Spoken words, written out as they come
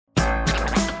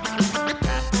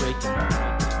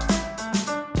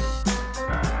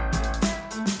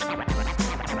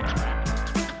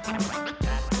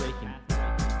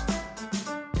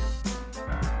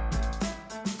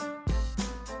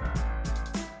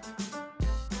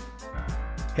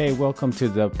Hey, welcome to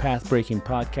the Path Breaking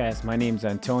Podcast. My name's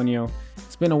Antonio.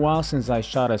 It's been a while since I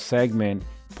shot a segment.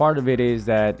 Part of it is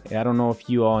that I don't know if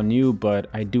you all knew, but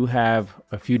I do have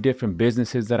a few different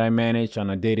businesses that I manage on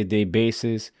a day-to-day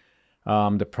basis.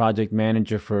 The project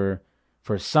manager for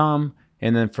some,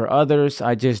 and then for others,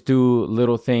 I just do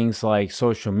little things like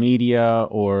social media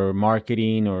or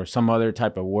marketing or some other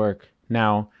type of work.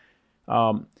 Now,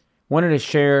 wanted to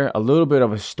share a little bit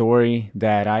of a story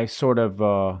that I sort of,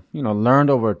 learned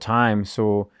over time.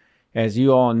 So as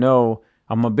you all know,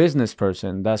 I'm a business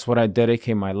person. That's what I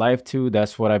dedicate my life to.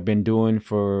 That's what I've been doing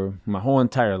for my whole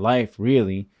entire life,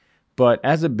 really. But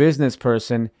as a business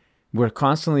person, we're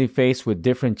constantly faced with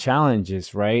different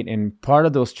challenges, right? And part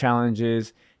of those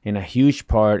challenges, and a huge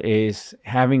part, is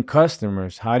having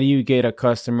customers. How do you get a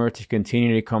customer to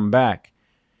continue to come back?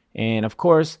 And of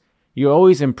course, you're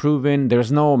always improving.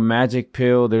 There's no magic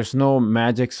pill. There's no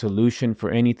magic solution for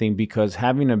anything, because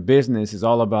having a business is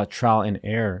all about trial and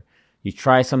error. You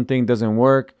try something, doesn't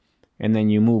work, and then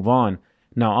you move on.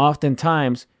 Now,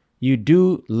 oftentimes, you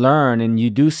do learn and you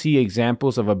do see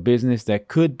examples of a business that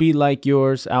could be like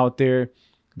yours out there,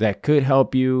 that could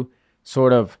help you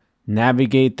sort of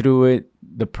navigate through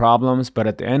the problems. But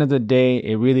at the end of the day,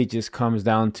 it really just comes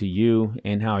down to you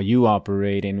and how you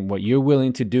operate and what you're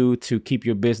willing to do to keep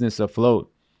your business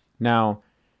afloat. Now,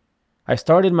 I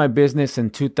started my business in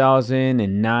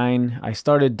 2009. I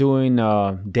started doing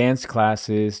dance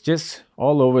classes just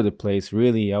all over the place,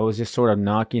 really. I was just sort of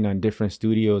knocking on different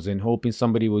studios and hoping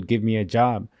somebody would give me a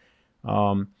job.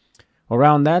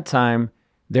 Around that time,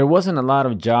 there wasn't a lot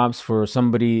of jobs for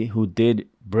somebody who did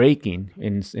breaking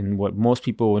in what most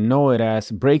people would know it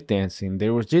as breakdancing.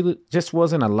 There was just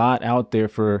wasn't a lot out there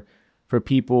for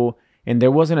people, and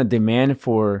there wasn't a demand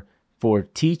for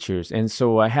teachers. And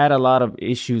so I had a lot of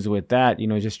issues with that,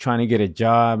 just trying to get a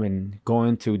job and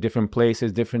going to different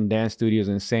places, different dance studios,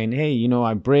 and saying, hey,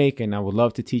 I break and I would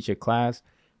love to teach a class.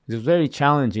 It was very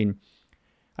challenging.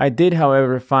 I did,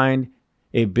 however, find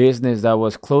a business that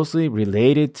was closely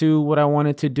related to what I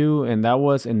wanted to do, and that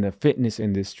was in the fitness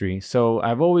industry. So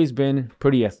I've always been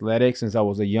pretty athletic since I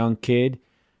was a young kid.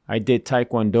 I did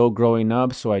Taekwondo growing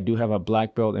up, so I do have a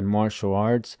black belt in martial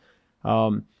arts.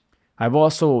 I've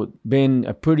also been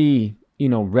a pretty,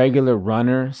 regular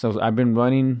runner. So I've been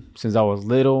running since I was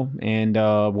little, and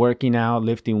working out,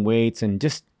 lifting weights, and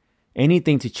just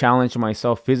anything to challenge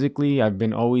myself physically. I've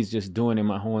been always just doing it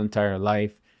my whole entire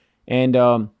life. And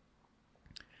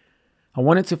I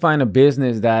wanted to find a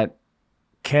business that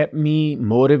kept me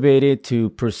motivated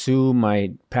to pursue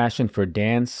my passion for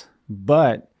dance.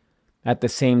 But at the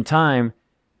same time,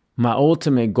 my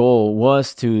ultimate goal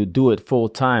was to do it full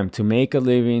time, to make a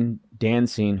living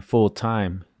dancing full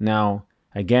time. Now,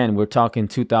 again, we're talking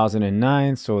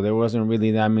 2009, so there wasn't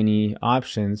really that many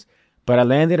options. But I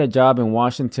landed a job in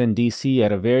Washington, D.C.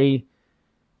 at a very,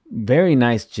 very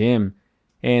nice gym.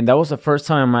 And that was the first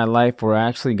time in my life where I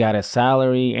actually got a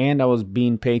salary and I was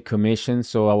being paid commission.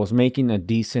 So I was making a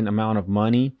decent amount of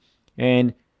money.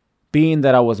 And being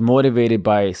that I was motivated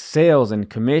by sales and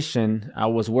commission, I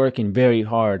was working very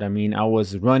hard. I mean, I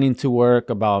was running to work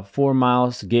about 4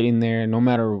 miles, getting there, no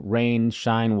matter rain,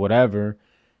 shine, whatever.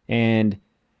 And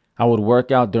I would work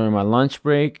out during my lunch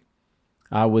break.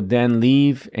 I would then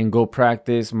leave and go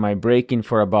practice my breaking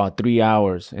for about 3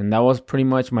 hours. And that was pretty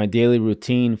much my daily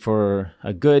routine for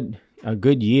a good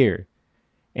year.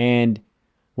 And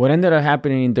what ended up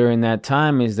happening during that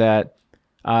time is that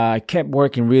I kept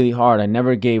working really hard. I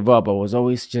never gave up. I was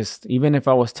always just, even if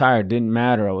I was tired, didn't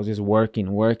matter. I was just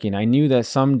working. I knew that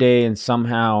someday and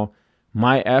somehow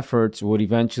my efforts would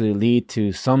eventually lead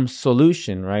to some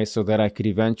solution, right? So that I could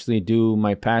eventually do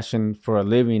my passion for a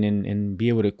living and be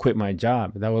able to quit my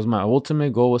job. That was my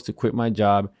ultimate goal, was to quit my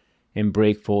job and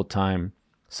break full time.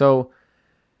 So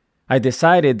I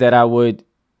decided that I would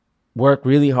work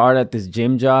really hard at this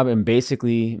gym job and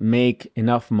basically make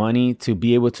enough money to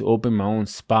be able to open my own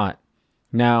spot.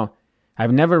 Now,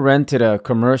 I've never rented a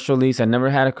commercial lease. I never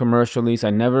had a commercial lease. I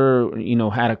never,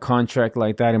 had a contract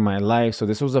like that in my life. So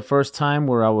this was the first time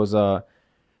where I was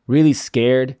really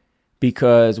scared,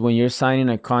 because when you're signing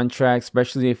a contract,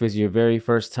 especially if it's your very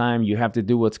first time, you have to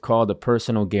do what's called a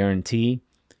personal guarantee.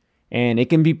 And it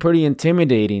can be pretty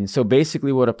intimidating. So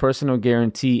basically what a personal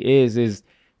guarantee is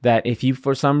that if you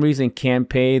for some reason can't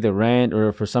pay the rent,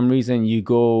 or for some reason you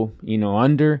go,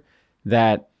 under,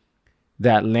 that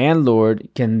landlord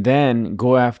can then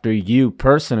go after you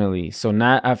personally. So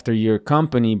not after your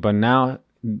company, but now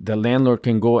the landlord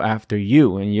can go after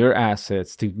you and your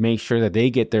assets to make sure that they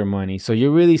get their money. So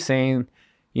you're really saying,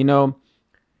 you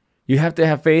have to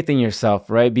have faith in yourself,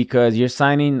 right? Because you're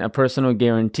signing a personal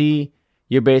guarantee.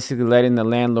 you're basically letting the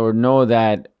landlord know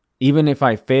that even if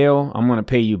I fail, I'm going to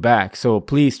pay you back. So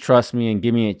please trust me and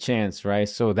give me a chance, right?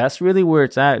 So that's really where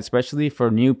it's at, especially for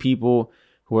new people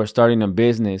who are starting a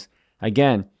business.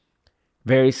 Again,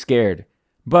 very scared.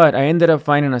 But I ended up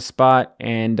finding a spot,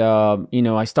 and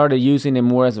I started using it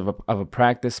more as of a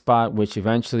practice spot, which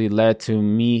eventually led to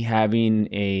me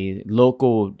having a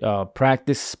local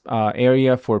practice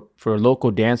area for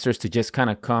local dancers to just kind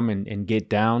of come and get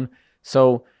down.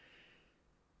 So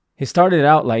it started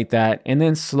out like that, and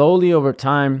then slowly over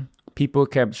time, people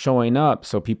kept showing up.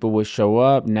 So people would show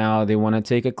up. Now they want to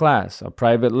take a class, a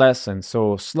private lesson.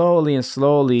 So slowly and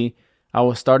slowly, I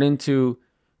was starting to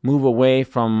move away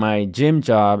from my gym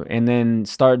job and then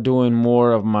start doing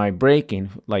more of my breaking,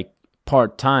 like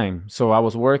part-time. So I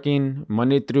was working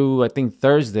Monday through, I think,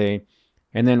 Thursday,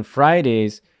 and then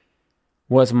Fridays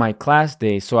was my class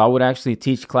day. So I would actually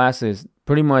teach classes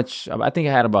pretty much. I think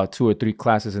I had about 2 or 3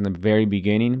 classes in the very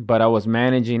beginning, but I was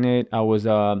managing it. I was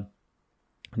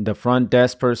the front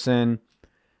desk person.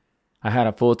 I had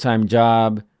a full-time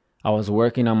job. I was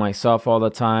working on myself all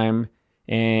the time.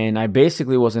 And I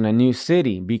basically was in a new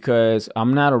city because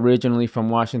I'm not originally from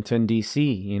Washington,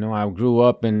 D.C. I grew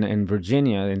up in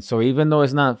Virginia. And so even though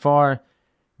it's not far,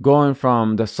 going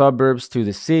from the suburbs to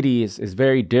the city is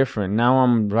very different. Now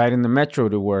I'm riding the metro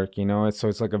to work, so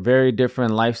it's like a very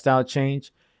different lifestyle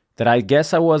change that I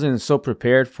guess I wasn't so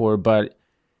prepared for. But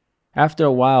after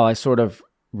a while, I sort of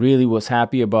really was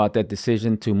happy about that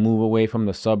decision to move away from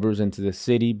the suburbs into the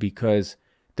city because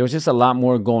there was just a lot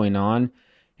more going on.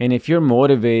 And if you're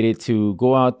motivated to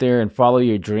go out there and follow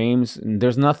your dreams,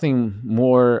 there's nothing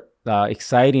more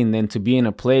exciting than to be in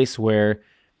a place where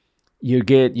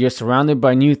you're surrounded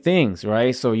by new things,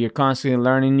 right? So you're constantly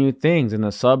learning new things. In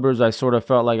the suburbs, I sort of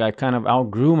felt like I kind of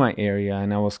outgrew my area,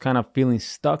 and I was kind of feeling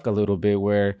stuck a little bit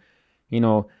where,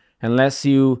 unless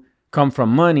you come from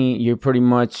money, you pretty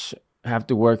much have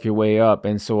to work your way up.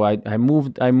 And so I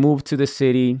moved to the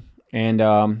city. And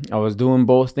I was doing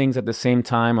both things at the same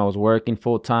time. I was working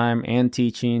full time and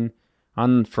teaching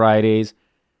on Fridays.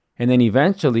 And then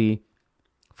eventually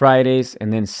Fridays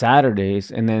and then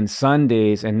Saturdays and then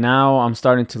Sundays. And now I'm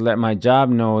starting to let my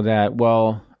job know that,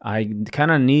 well, I kind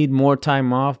of need more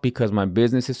time off because my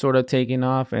business is sort of taking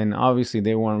off. And obviously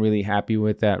they weren't really happy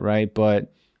with that, right?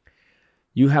 But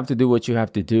you have to do what you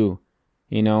have to do,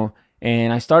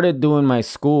 And I started doing my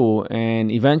school,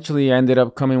 and eventually I ended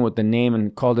up coming with the name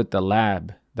and called it The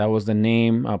Lab. That was the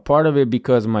name. Part of it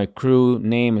because my crew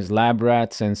name is Lab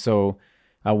Rats, and so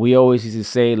we always used to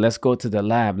say, let's go to the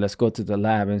lab, let's go to the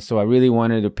lab. And so I really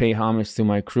wanted to pay homage to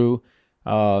my crew.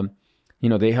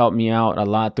 They helped me out a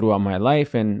lot throughout my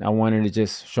life, and I wanted to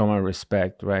just show my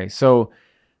respect, right? So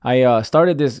I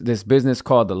started this business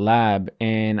called The Lab,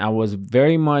 and I was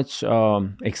very much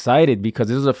excited because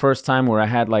this was the first time where I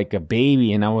had like a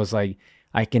baby, and I was like,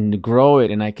 I can grow it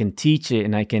and I can teach it,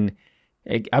 and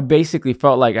I basically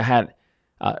felt like I had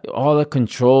all the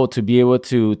control to be able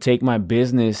to take my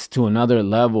business to another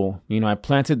level. I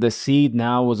planted the seed.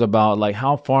 Now it was about like,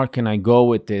 how far can I go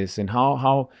with this, and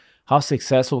how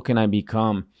successful can I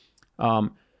become?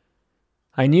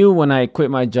 I knew when I quit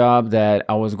my job that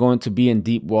I was going to be in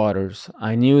deep waters.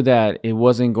 I knew that it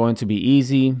wasn't going to be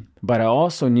easy, but I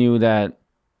also knew that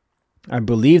I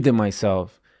believed in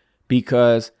myself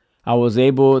because I was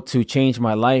able to change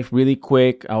my life really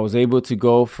quick. I was able to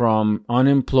go from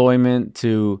unemployment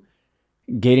to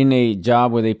getting a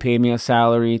job where they paid me a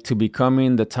salary to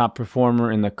becoming the top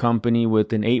performer in the company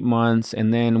within 8 months.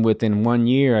 And then within 1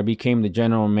 year, I became the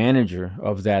general manager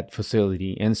of that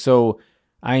facility. And so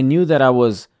I knew that I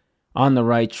was on the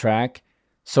right track.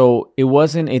 So it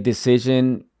wasn't a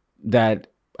decision that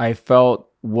I felt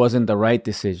wasn't the right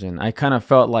decision. I kind of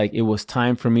felt like it was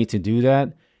time for me to do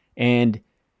that. And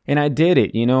I did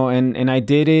it, and I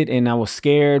did it, and I was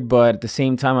scared, but at the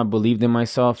same time, I believed in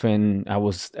myself, and I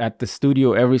was at the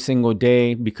studio every single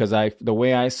day because the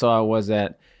way I saw it was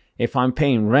that if I'm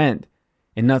paying rent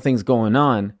and nothing's going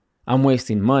on, I'm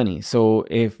wasting money. So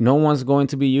if no one's going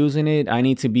to be using it, I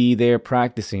need to be there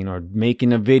practicing or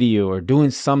making a video or doing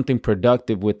something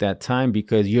productive with that time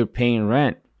because you're paying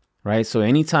rent, right? So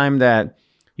anytime that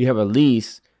you have a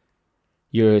lease,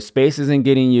 your space isn't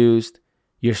getting used,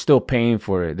 you're still paying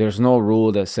for it. There's no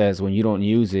rule that says when you don't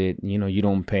use it, you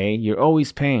don't pay. You're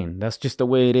always paying. That's just the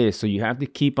way it is. So you have to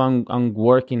keep on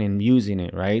working and using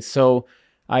it, right? So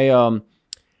I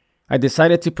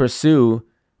decided to pursue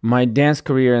my dance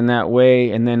career in that way.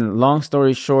 And then long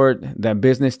story short, that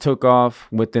business took off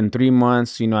within 3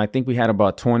 months. I think we had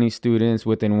about 20 students.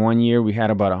 Within 1 year, we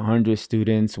had about 100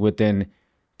 students. Within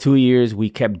 2 years, we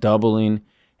kept doubling.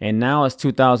 And now it's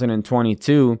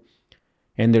 2022.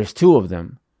 and there's two of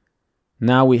them.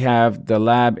 Now we have the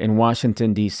lab in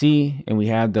Washington, D.C., and we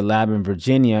have the lab in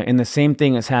Virginia, and the same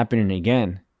thing is happening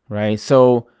again, right?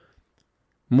 So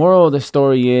moral of the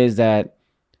story is that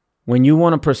when you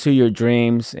want to pursue your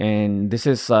dreams, and this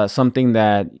is something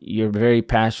that you're very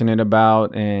passionate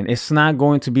about, and it's not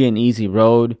going to be an easy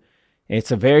road.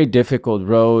 It's a very difficult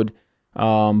road,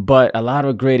 but a lot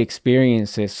of great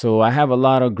experiences. So I have a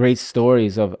lot of great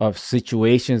stories of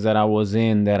situations that I was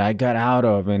in that I got out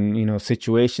of, and,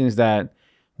 situations that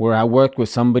where I worked with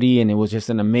somebody and it was just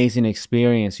an amazing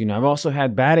experience. I've also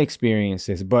had bad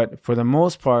experiences, but for the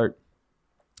most part,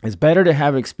 it's better to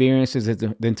have experiences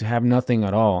than to have nothing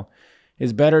at all.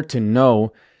 It's better to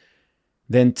know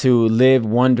than to live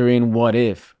wondering what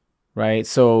if, right?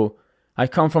 So I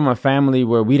come from a family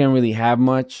where we didn't really have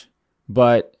much,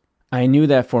 but I knew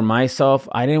that for myself,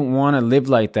 I didn't want to live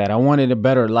like that. I wanted a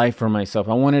better life for myself.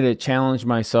 I wanted to challenge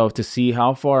myself to see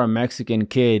how far a Mexican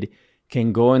kid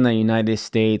can go in the United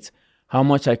States, how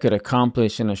much I could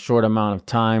accomplish in a short amount of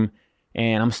time.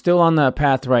 And I'm still on that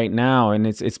path right now, and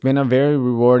it's been a very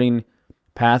rewarding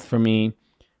path for me.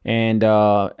 And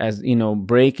as you know,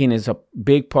 breaking is a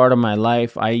big part of my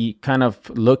life. I kind of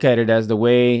look at it as the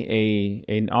way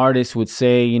an artist would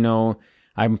say,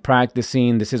 I'm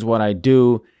practicing, this is what I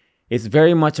do. It's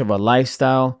very much of a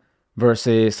lifestyle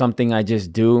versus something I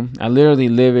just do. I literally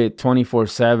live it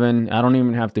 24/7. I don't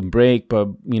even have to break, but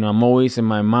I'm always in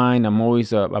my mind. I'm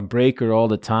always a breaker all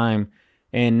the time.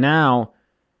 And now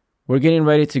we're getting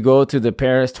ready to go to the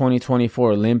Paris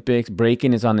 2024 Olympics.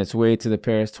 Breaking is on its way to the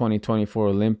Paris 2024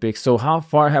 Olympics. So how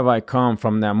far have I come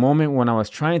from that moment when I was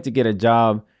trying to get a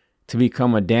job to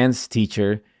become a dance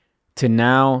teacher to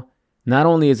now? Not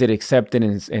only is it accepted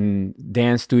in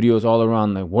dance studios all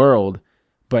around the world,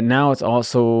 but now it's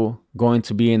also going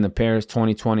to be in the Paris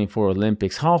 2024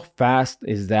 Olympics. How fast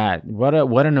is that? What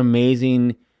an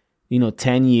amazing,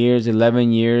 10 years,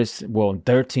 11 years,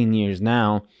 13 years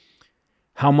now.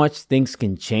 How much things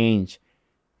can change.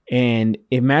 And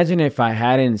imagine if I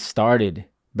hadn't started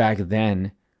back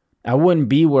then, I wouldn't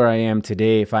be where I am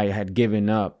today if I had given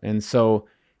up. And so,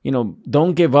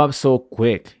 don't give up so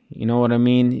quick. You know what I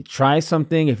mean? Try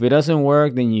something. If it doesn't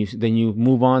work, then you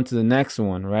move on to the next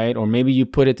one, right? Or maybe you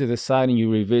put it to the side and you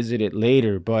revisit it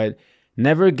later, but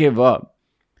never give up.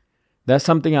 That's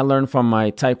something I learned from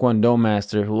my Taekwondo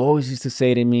master, who always used to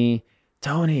say to me,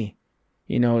 Tony,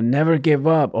 never give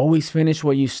up. Always finish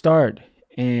what you start.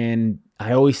 And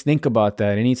I always think about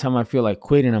that. Anytime I feel like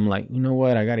quitting, I'm like, you know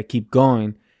what? I got to keep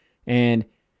going. And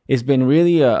it's been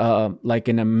really like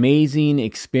an amazing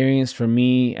experience for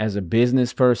me as a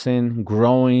business person,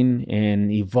 growing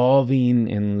and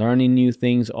evolving and learning new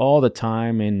things all the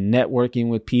time and networking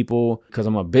with people because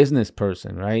I'm a business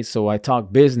person, right? So I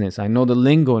talk business. I know the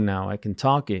lingo now. I can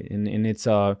talk it. And it's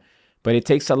but it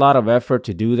takes a lot of effort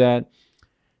to do that.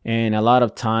 And a lot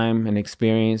of time and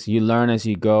experience. You learn as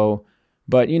you go.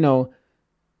 But,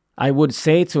 I would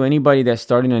say to anybody that's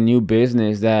starting a new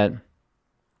business that,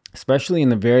 especially in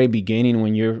the very beginning,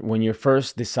 when you're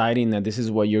first deciding that this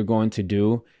is what you're going to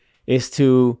do, is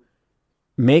to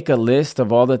make a list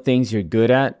of all the things you're good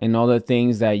at and all the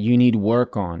things that you need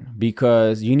work on,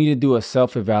 because you need to do a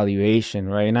self-evaluation,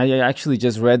 right? And I actually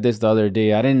just read this the other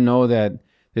day. I didn't know that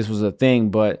this was a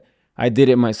thing, but I did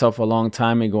it myself a long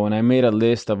time ago, and I made a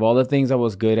list of all the things I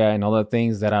was good at and all the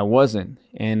things that I wasn't.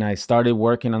 And I started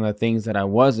working on the things that I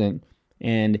wasn't.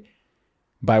 And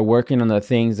by working on the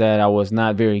things that I was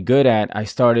not very good at, I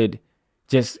started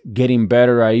just getting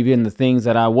better at even the things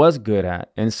that I was good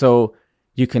at. And so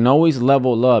you can always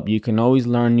level up. You can always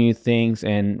learn new things.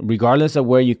 And regardless of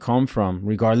where you come from,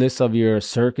 regardless of your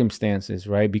circumstances,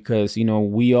 right? Because,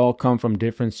 we all come from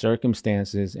different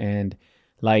circumstances. And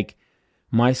like,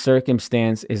 my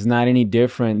circumstance is not any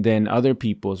different than other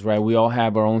people's, right? We all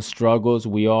have our own struggles.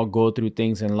 We all go through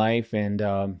things in life, and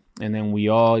then we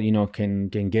all, can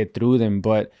get through them.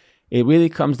 But it really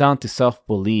comes down to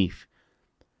self-belief.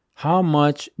 How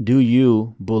much do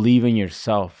you believe in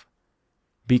yourself?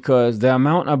 Because the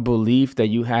amount of belief that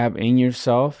you have in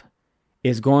yourself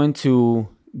is going to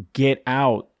get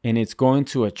out, and it's going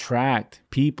to attract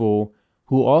people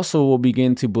who also will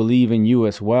begin to believe in you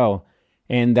as well.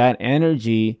 And that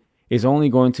energy is only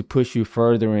going to push you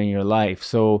further in your life.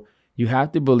 So you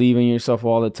have to believe in yourself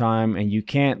all the time, and you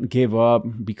can't give up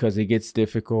because it gets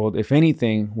difficult. If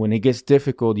anything, when it gets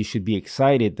difficult, you should be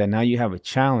excited that now you have a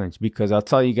challenge, because I'll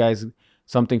tell you guys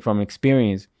something from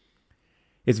experience.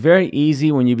 It's very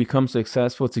easy when you become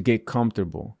successful to get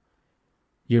comfortable.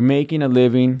 You're making a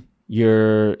living.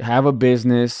 You have a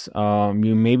business.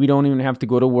 You maybe don't even have to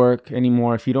go to work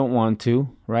anymore if you don't want to,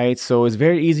 right? So it's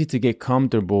very easy to get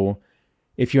comfortable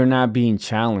if you're not being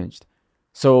challenged.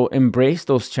 So embrace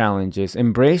those challenges,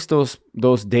 embrace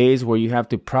those days where you have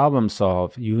to problem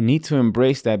solve. You need to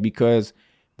embrace that, because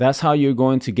that's how you're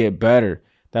going to get better.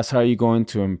 That's how you're going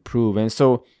to improve. And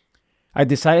so I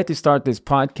decided to start this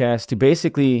podcast to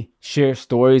basically share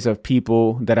stories of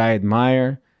people that I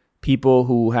admire, people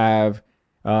who have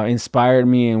inspired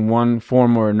me in one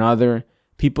form or another,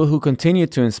 people who continue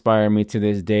to inspire me to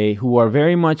this day, who are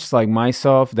very much like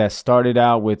myself, that started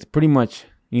out with pretty much,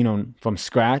 from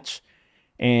scratch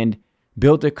and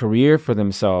built a career for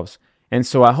themselves. And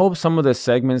so I hope some of the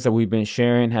segments that we've been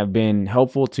sharing have been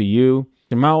helpful to you.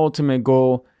 And my ultimate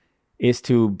goal is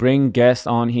to bring guests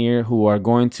on here who are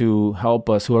going to help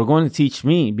us, who are going to teach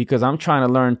me, because I'm trying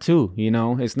to learn too.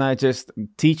 It's not just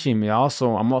teaching me.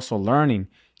 I'm also learning.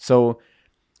 So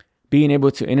being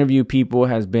able to interview people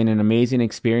has been an amazing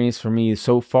experience for me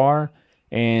so far.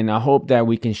 And I hope that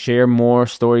we can share more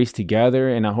stories together.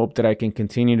 And I hope that I can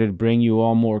continue to bring you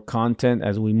all more content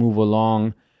as we move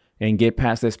along and get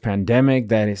past this pandemic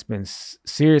that it's been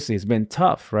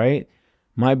tough, right?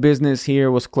 My business here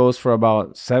was closed for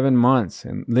about 7 months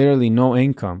and literally no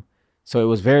income. So it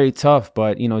was very tough.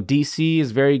 But, DC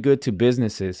is very good to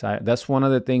businesses. That's one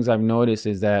of the things I've noticed,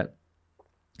 is that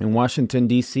in Washington,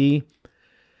 DC,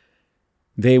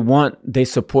 they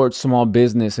support small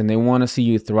business and they want to see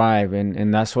you thrive.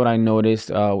 And that's what I noticed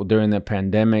during the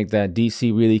pandemic, that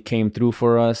DC really came through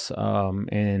for us.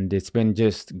 And it's been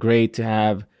just great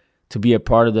to be a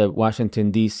part of the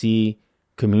Washington, DC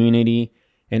community,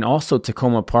 and also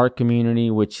Tacoma Park community,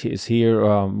 which is here.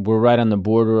 We're right on the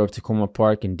border of Tacoma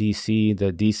Park and DC,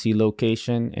 the DC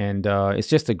location. And it's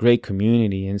just a great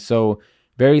community. And so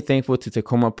very thankful to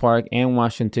Tacoma Park and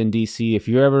Washington, D.C. If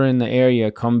you're ever in the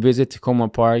area, come visit Tacoma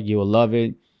Park. You will love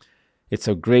it. It's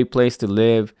a great place to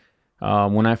live.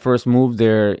 When I first moved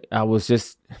there,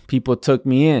 people took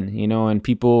me in, and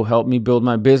people helped me build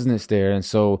my business there. And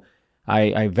so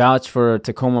I vouch for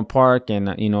Tacoma Park. And,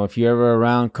 if you're ever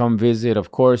around, come visit.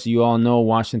 Of course, you all know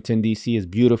Washington, D.C. is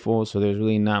beautiful, so there's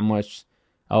really not much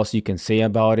else you can say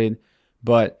about it.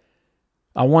 But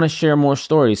I want to share more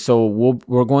stories. So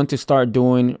we're going to start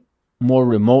doing more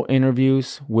remote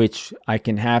interviews, which I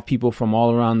can have people from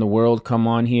all around the world come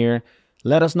on here.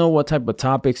 Let us know what type of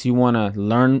topics you want to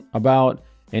learn about.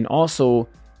 And also,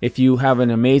 if you have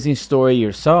an amazing story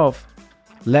yourself,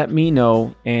 let me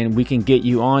know and we can get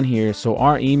you on here. So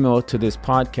our email to this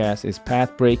podcast is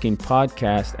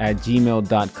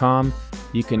pathbreakingpodcast@gmail.com.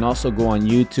 You can also go on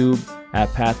YouTube at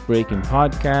Pathbreaking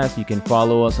Podcast. You can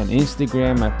follow us on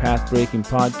Instagram at Pathbreaking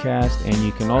Podcast. And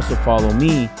you can also follow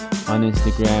me on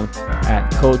Instagram at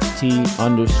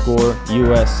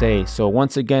CoachT_USA. So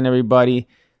once again, everybody,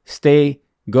 stay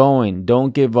going.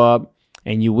 Don't give up,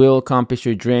 and you will accomplish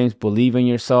your dreams. Believe in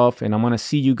yourself. And I'm going to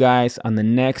see you guys on the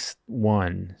next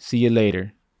one. See you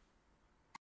later.